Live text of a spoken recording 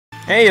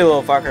Hey you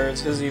little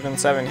fuckers,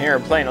 HisEvenSeven here,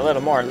 playing a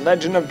little more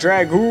Legend of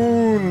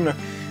Dragoon.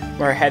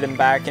 We're heading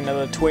back into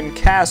the Twin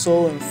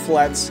Castle in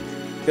Fletz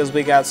because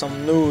we got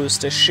some news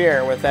to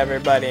share with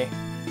everybody.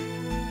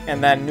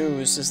 And that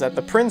news is that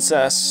the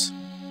princess,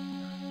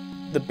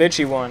 the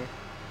bitchy one,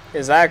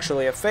 is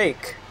actually a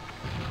fake,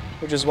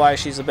 which is why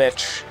she's a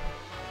bitch.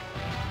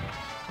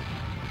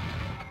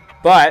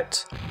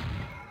 But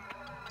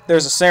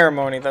there's a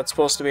ceremony that's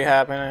supposed to be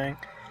happening,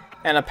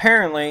 and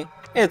apparently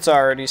it's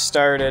already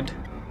started,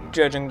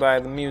 judging by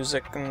the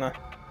music and the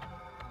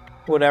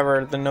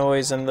whatever, the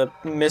noise and the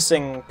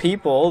missing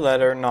people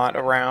that are not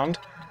around,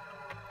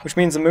 which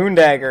means the moon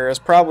dagger is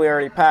probably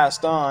already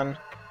passed on,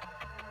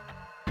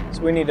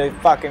 so we need to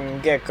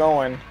fucking get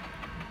going.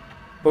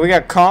 But we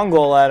got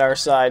Kongol at our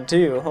side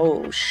too.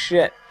 Oh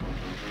shit,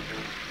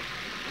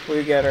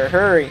 we gotta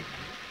hurry.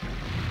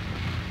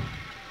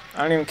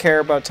 I don't even care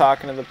about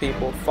talking to the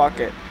people. Fuck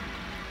it.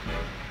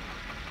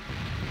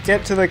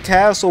 Get to the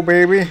castle,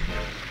 baby.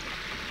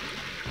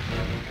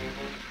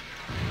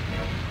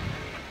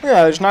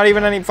 Yeah, there's not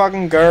even any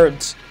fucking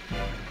guards.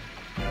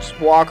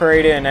 Just walk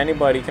right in.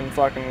 Anybody can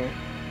fucking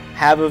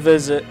have a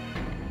visit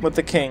with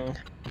the king.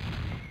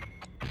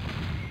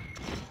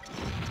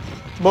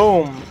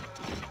 Boom.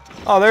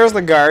 Oh, there's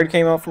the guard.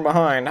 Came out from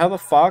behind. How the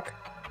fuck?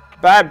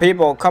 Bad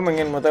people coming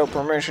in without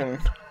permission.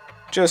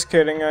 Just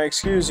kidding. I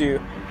excuse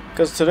you.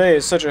 Because today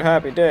is such a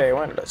happy day.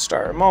 When did it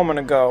start? A moment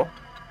ago.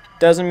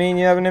 Doesn't mean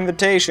you have an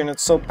invitation.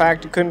 It's so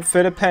packed you couldn't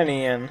fit a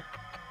penny in.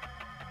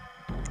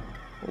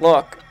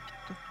 Look.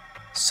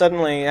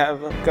 Suddenly I've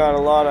got a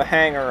lot of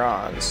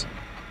hanger-ons.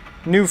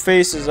 New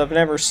faces I've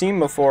never seen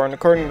before, and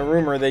according to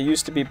rumor they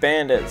used to be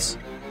bandits.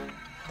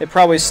 They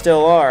probably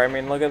still are. I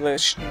mean, look at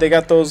this. They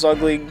got those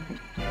ugly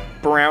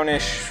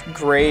brownish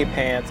gray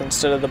pants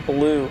instead of the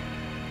blue.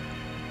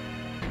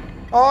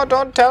 Oh,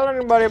 don't tell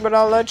anybody, but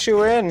I'll let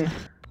you in.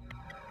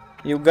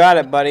 You got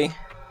it, buddy.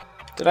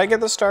 Did I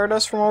get the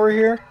Stardust from over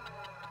here?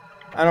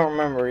 I don't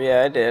remember.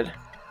 Yeah, I did.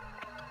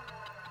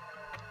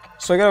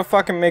 So I gotta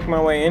fucking make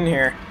my way in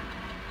here.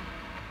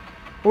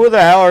 Who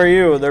the hell are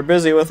you? They're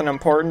busy with an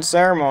important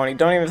ceremony.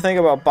 Don't even think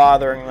about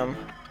bothering them.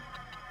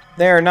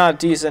 They are not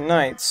decent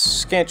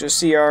knights. Can't you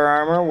see our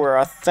armor? We're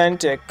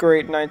authentic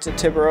great knights of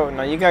Tiburon.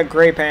 Now you got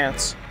gray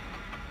pants.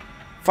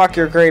 Fuck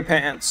your gray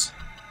pants.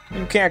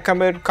 You can't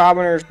come in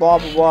commoner's blah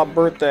blah blah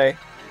birthday.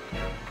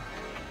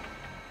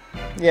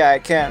 Yeah, I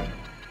can.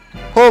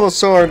 Pull the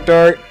sword,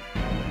 Dart.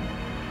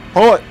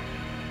 Pull it.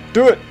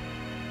 Do it.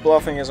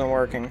 Bluffing isn't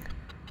working.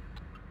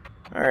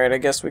 Alright, I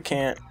guess we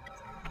can't.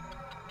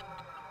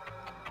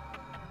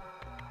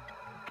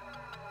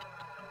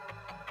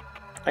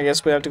 I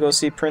guess we have to go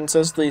see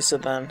Princess Lisa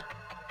then.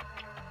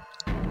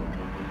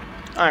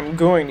 I'm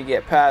going to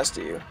get past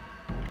you.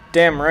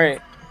 Damn right.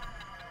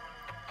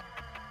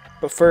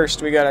 But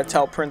first, we gotta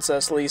tell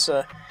Princess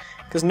Lisa.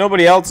 Because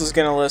nobody else is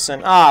gonna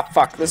listen. Ah,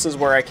 fuck, this is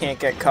where I can't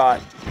get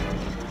caught.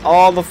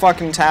 All the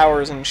fucking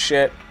towers and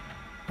shit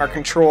are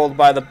controlled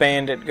by the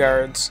bandit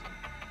guards.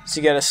 So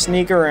you gotta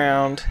sneak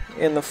around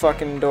in the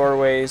fucking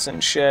doorways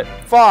and shit.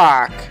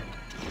 Fuck!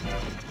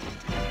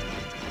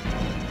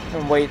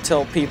 And wait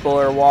till people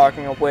are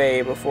walking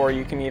away before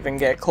you can even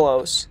get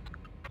close.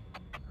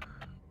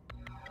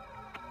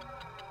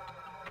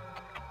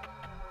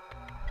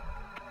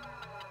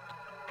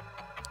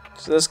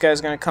 So this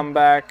guy's gonna come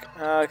back.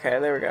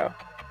 Okay, there we go.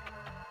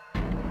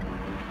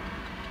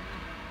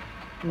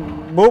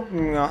 Boop,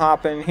 I'm gonna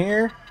hop in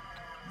here.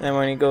 And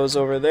when he goes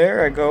over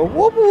there, I go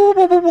whoop whoop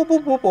whoop whoop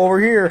whoop whoop over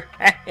here.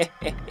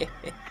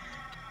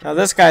 Now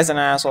this guy's an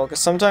asshole, because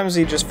sometimes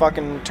he just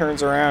fucking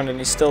turns around and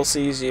he still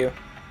sees you.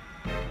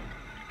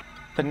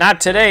 But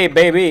not today,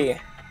 baby.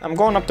 I'm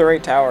going up the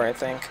right tower, I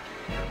think.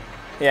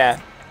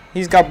 Yeah,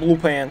 he's got blue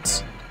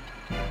pants.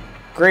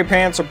 Gray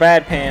pants or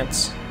bad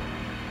pants.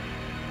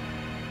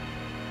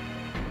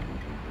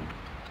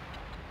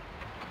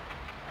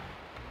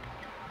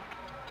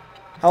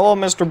 Hello,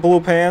 Mr.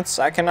 Blue Pants.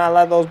 I cannot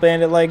let those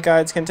bandit-like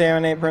guides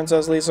contaminate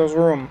Princess Lisa's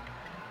room.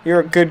 You're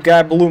a good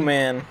guy, Blue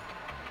Man.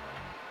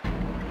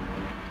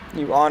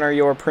 You honor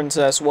your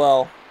princess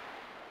well.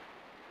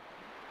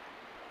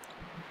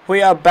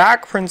 We are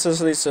back,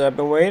 Princess Lisa. I've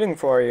been waiting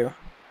for you.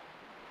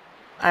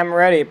 I'm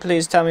ready.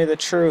 Please tell me the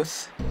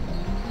truth.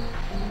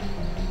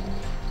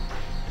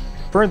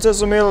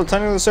 Princess Emille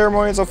attending the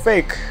ceremony is a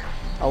fake.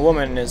 A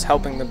woman is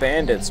helping the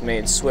bandits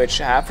made switch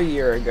half a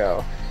year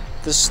ago.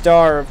 The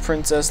star of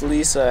Princess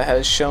Lisa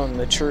has shown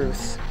the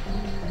truth.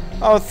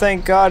 Oh,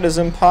 thank God, it's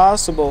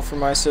impossible for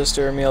my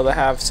sister Emille to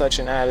have such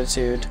an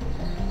attitude.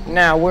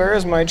 Now, where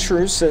is my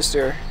true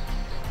sister?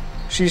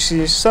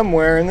 She's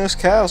somewhere in this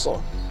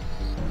castle.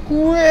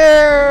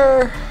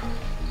 Where?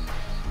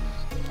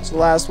 It's the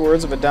last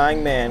words of a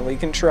dying man. We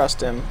can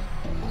trust him.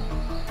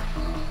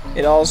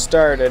 It all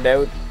started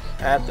out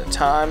at the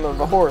time of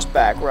a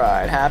horseback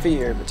ride, half a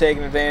year, but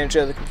taking advantage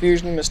of the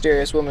confusion, the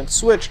mysterious woman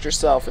switched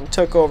herself and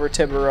took over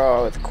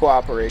Tiburon with the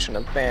cooperation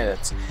of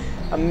bandits.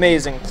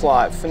 Amazing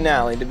plot,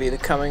 finale to be the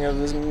coming of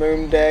this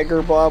moon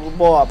dagger, blah blah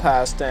blah,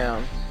 passed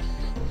down.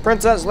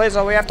 Princess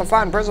Lisa, we have to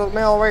find Princess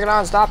Emille. We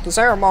cannot stop the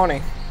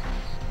ceremony.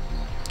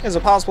 Is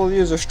it possible to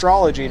use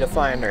astrology to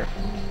find her?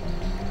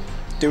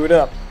 Do it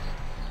up.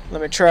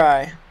 Let me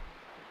try.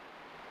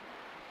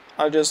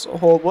 I'll just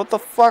hold. What the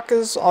fuck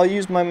is? I'll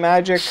use my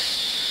magic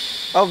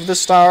of the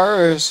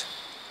stars.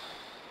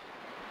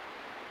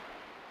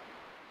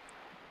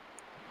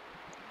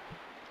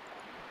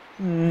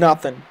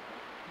 Nothing.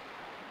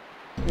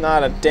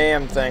 Not a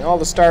damn thing. All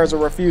the stars are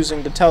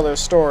refusing to tell their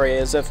story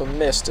as if a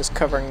mist is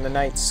covering the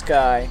night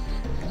sky.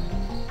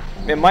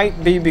 It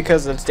might be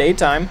because it's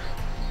daytime.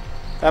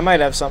 That might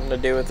have something to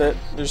do with it.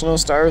 There's no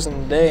stars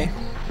in the day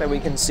that we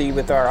can see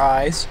with our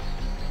eyes.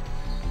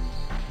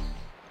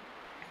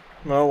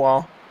 Oh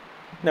well.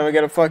 Now we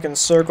gotta fucking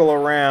circle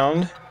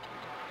around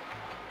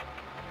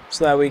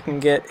so that we can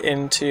get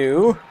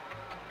into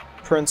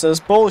Princess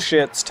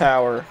Bullshit's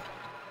tower.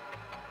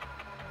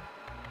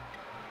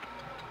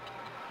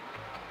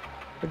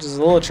 Which is a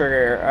little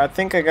trickier. I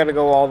think I gotta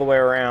go all the way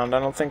around. I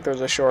don't think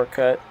there's a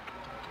shortcut.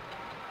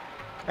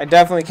 I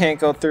definitely can't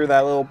go through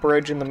that little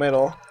bridge in the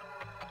middle.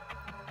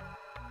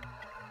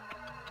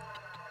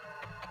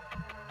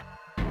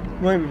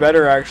 Might be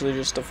better actually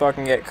just to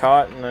fucking get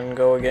caught and then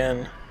go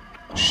again.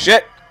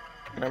 Shit!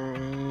 Never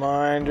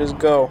mind, just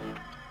go.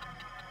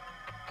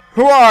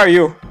 Who are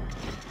you?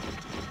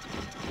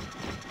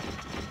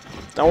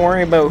 Don't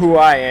worry about who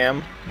I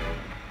am.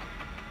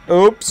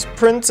 Oops,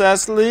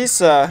 Princess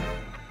Lisa.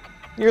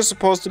 You're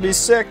supposed to be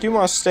sick. You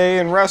must stay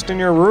and rest in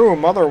your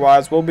room.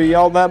 Otherwise, we'll be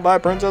yelled at by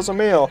Princess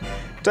Emille.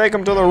 Take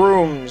them to the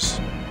rooms.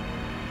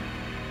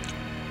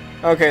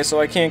 Okay, so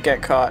I can't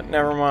get caught.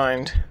 Never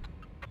mind.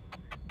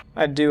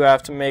 I do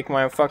have to make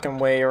my fucking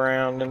way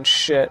around and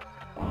shit.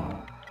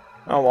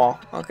 Oh well,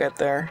 I'll get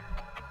there.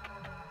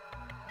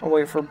 I'll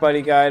wait for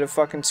Buddy Guy to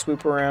fucking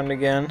swoop around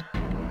again.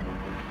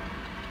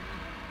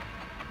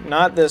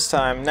 Not this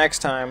time, next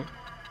time.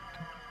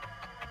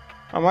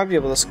 I might be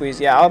able to squeeze.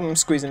 Yeah, I'm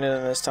squeezing it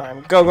in this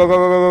time. Go, go, go,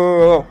 go, go, go,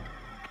 go, go.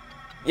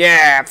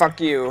 Yeah, fuck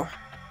you.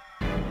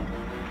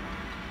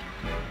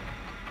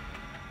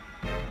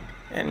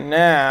 And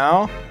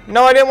now...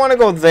 No, I didn't want to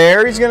go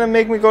there. He's gonna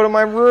make me go to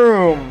my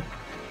room.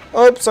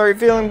 Oops, are you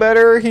feeling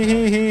better? Hee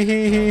hee hee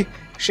hee hee.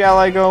 Shall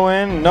I go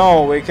in?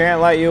 No, we can't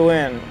let you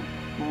in.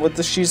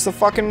 She's the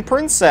fucking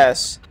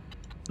princess.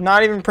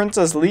 Not even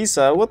Princess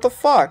Lisa. What the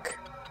fuck?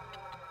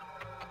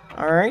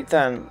 Alright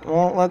then.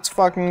 Well, let's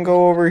fucking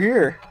go over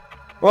here.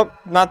 Whoop,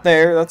 not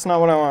there. That's not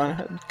what I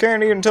want.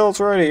 Can't eat until it's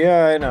ready.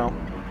 Yeah, I know.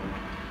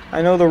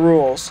 I know the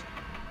rules.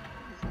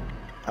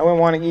 I wouldn't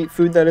want to eat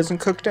food that isn't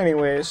cooked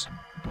anyways.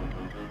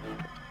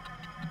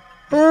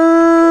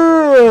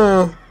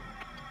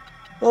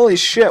 Holy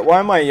shit, why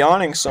am I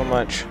yawning so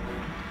much?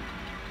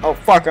 Oh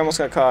fuck, I almost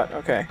got caught.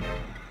 Okay.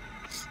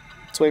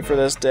 Let's wait for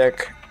this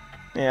dick.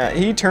 Yeah,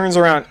 he turns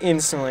around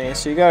instantly,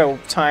 so you gotta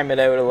time it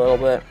out a little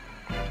bit.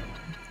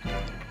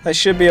 I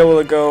should be able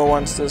to go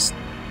once this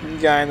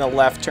guy on the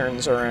left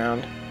turns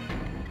around.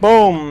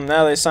 Boom!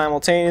 Now they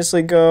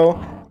simultaneously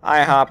go.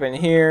 I hop in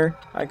here.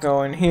 I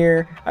go in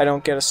here. I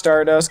don't get a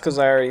Stardust because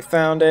I already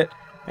found it.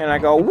 And I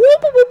go whoop,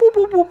 whoop, whoop, whoop,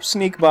 whoop, whoop,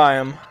 sneak by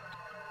him.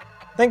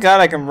 Thank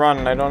God I can run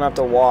and I don't have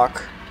to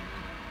walk.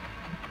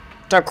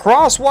 To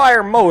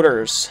Crosswire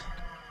Motors.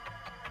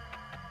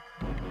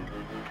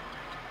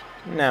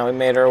 Now we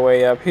made our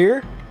way up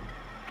here.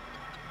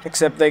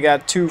 Except they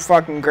got two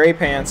fucking gray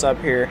pants up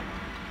here.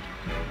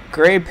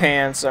 Gray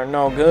pants are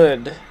no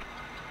good.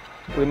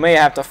 We may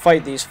have to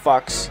fight these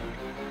fucks.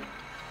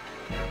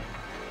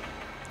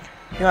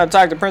 You want to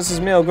talk to Princess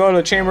Emille, go to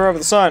the Chamber of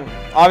the Sun.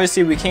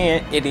 Obviously we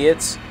can't,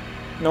 idiots.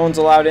 No one's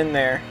allowed in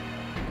there.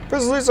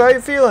 Princess Lisa, how you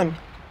feeling?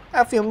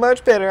 I feel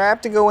much better. I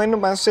have to go into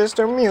my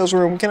sister Emille's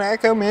room. Can I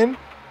come in?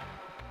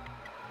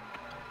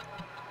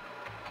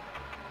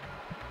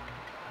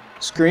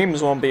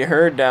 Screams won't be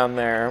heard down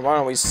there. Why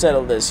don't we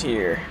settle this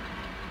here?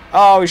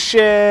 Oh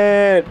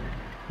shit!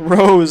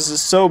 Rose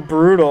is so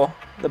brutal.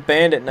 The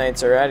bandit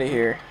knights are out of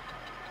here.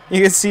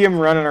 You can see him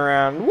running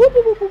around. Whoop,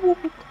 whoop, whoop,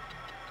 whoop, whoop.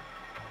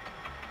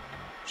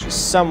 She's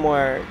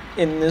somewhere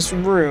in this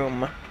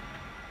room.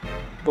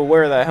 But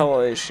where the hell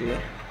is she?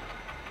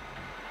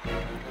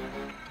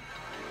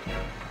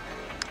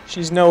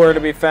 She's nowhere to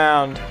be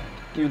found.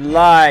 You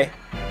lie.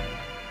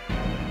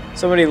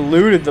 Somebody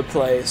looted the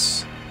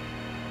place.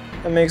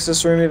 That makes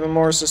this room even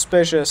more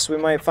suspicious. We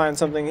might find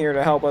something here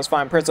to help us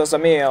find Princess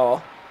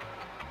Emille.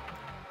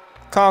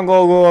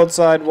 Congo, go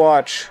outside,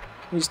 watch.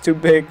 He's too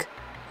big.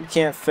 He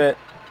can't fit.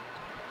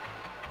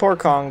 Poor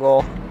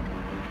Congo.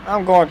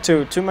 I'm going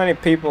too. Too many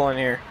people in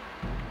here.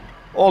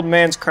 Old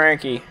man's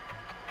cranky.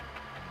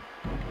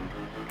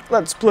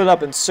 Let's split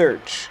up and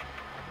search.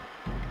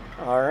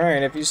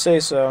 Alright, if you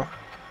say so.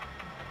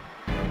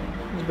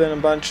 There's been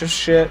a bunch of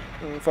shit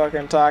and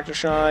fucking talk to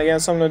Sean. Again,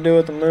 something to do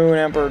with the moon,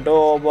 Emperor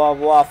Dole, blah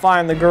blah.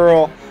 Find the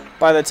girl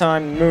by the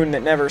time the moon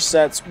that never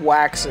sets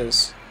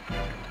waxes.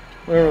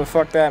 Whatever the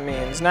fuck that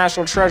means.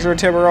 National Treasure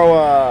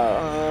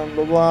Tiburoa.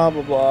 Blah blah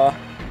blah blah.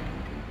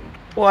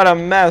 What a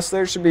mess.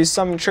 There should be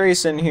some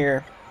trace in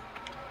here.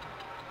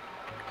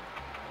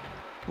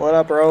 What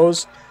up,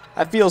 Rose?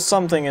 I feel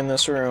something in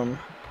this room.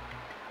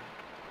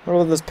 What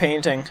about this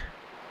painting?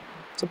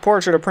 It's a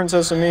portrait of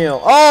Princess Emille.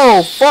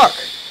 Oh, fuck!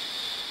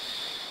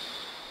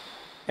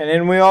 And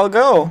in we all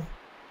go.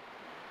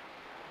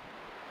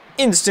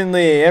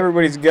 Instantly,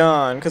 everybody's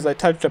gone because I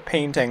touched a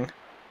painting.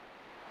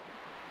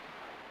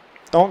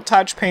 Don't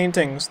touch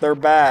paintings, they're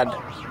bad.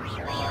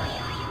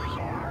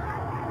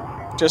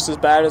 Just as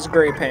bad as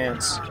gray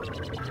pants.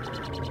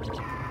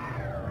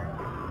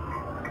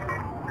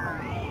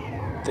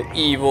 The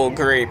evil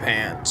gray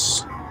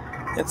pants.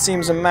 It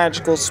seems a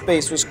magical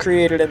space was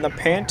created in the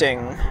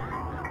painting.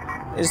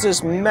 Is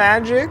this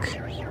magic?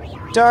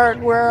 Dart,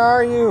 where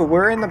are you?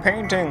 We're in the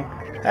painting.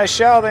 As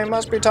shall, they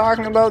must be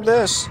talking about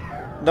this.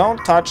 Don't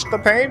touch the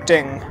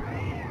painting.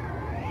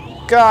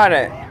 Got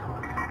it.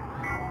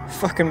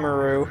 Fucking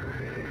Maru.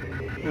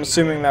 I'm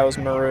assuming that was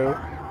Maru.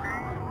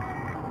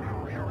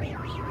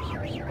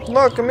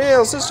 Look,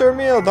 Emille, Sister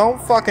Emille, don't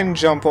fucking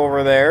jump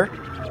over there.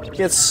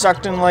 Get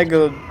sucked in like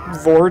a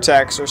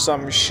vortex or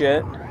some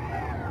shit.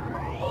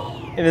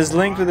 It is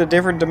linked with a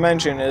different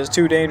dimension. It is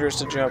too dangerous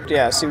to jump.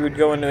 Yeah, see, we'd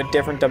go into a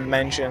different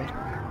dimension.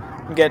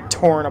 Get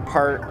torn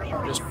apart.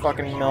 Just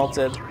fucking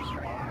melted.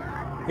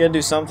 You gotta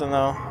do something,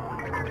 though.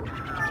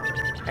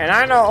 And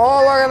I know, oh,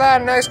 look at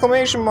that, an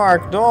exclamation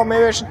mark. Oh,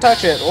 maybe I should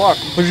touch it. Look,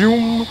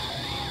 boom.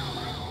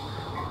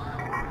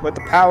 With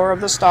the power of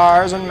the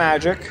stars and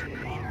magic.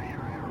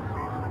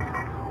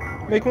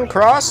 We can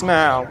cross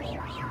now.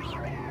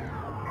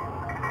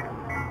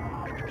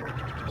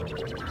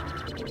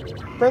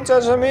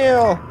 Princess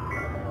Emille!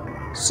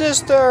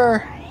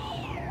 Sister!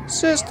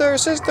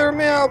 Sister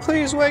Emille,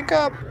 please wake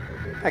up!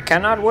 I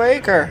cannot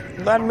wake her.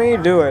 Let me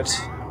do it.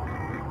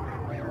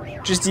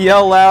 Just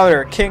yell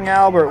louder. King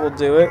Albert will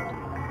do it.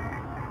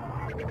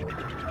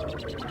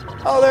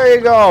 Oh, there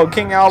you go.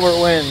 King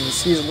Albert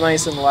wins. He's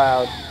nice and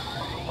loud.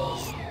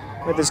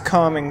 With his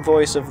calming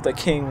voice of the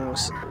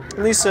kings.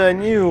 Lisa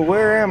and you,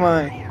 where am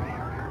I?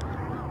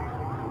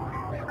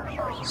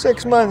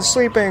 6 months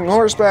sleeping,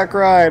 horseback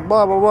ride,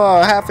 blah blah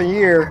blah, half a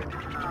year.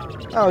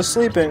 I was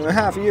sleeping a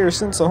half a year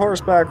since the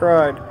horseback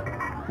ride.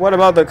 What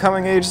about the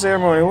coming age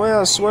ceremony? Well,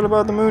 yes, what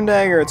about the moon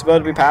dagger? It's about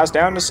to be passed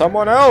down to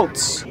someone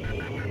else.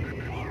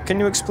 Can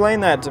you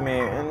explain that to me?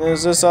 And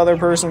is this other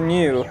person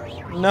you?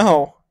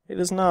 No, it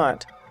is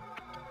not.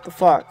 The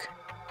fuck?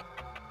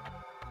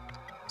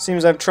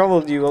 Seems I've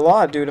troubled you a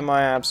lot due to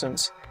my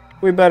absence.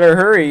 We better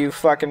hurry, you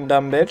fucking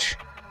dumb bitch.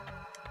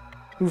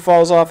 Who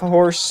falls off a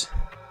horse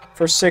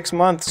for 6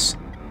 months?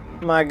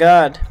 My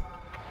god.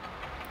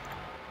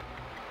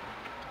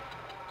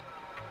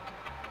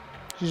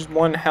 She's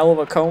one hell of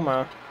a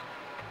coma.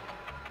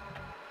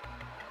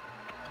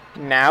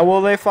 Now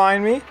will they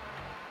find me?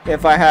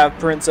 If I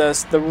have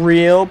the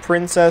real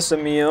Princess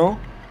Emille?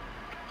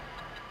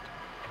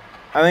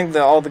 I think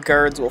that all the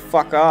guards will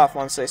fuck off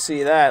once they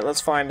see that.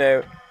 Let's find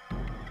out.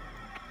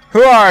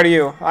 Who are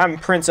you? I'm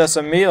Princess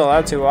Emille,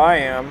 that's who I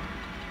am.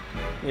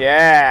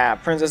 Yeah,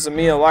 Princess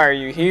Emille, why are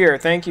you here?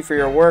 Thank you for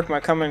your work, my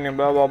coming in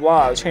blah blah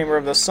blah. The Chamber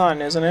of the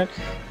Sun, isn't it?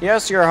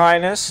 Yes, your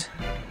highness.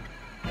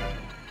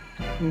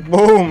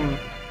 Boom!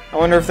 I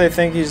wonder if they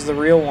think he's the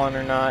real one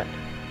or not.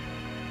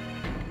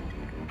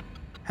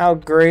 How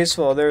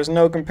graceful. There's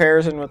no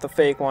comparison with the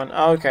fake one.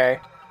 Okay.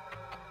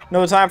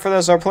 No time for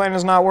this. Our plan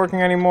is not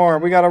working anymore.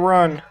 We gotta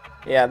run.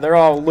 Yeah, they're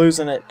all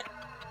losing it.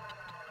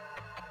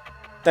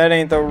 That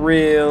ain't the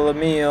real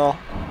Emille.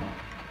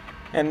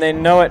 And they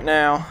know it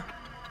now.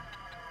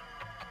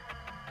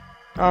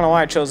 I don't know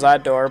why I chose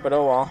that door, but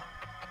oh well.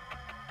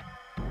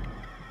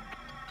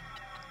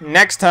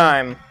 Next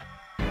time,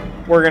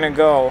 we're gonna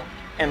go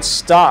and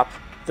stop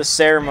the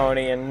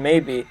ceremony and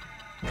maybe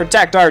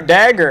protect our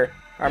dagger,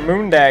 our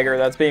moon dagger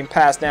that's being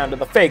passed down to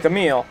the fake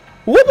Emille.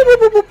 Whoop,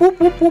 whoop, whoop, whoop,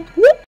 whoop, whoop, whoop.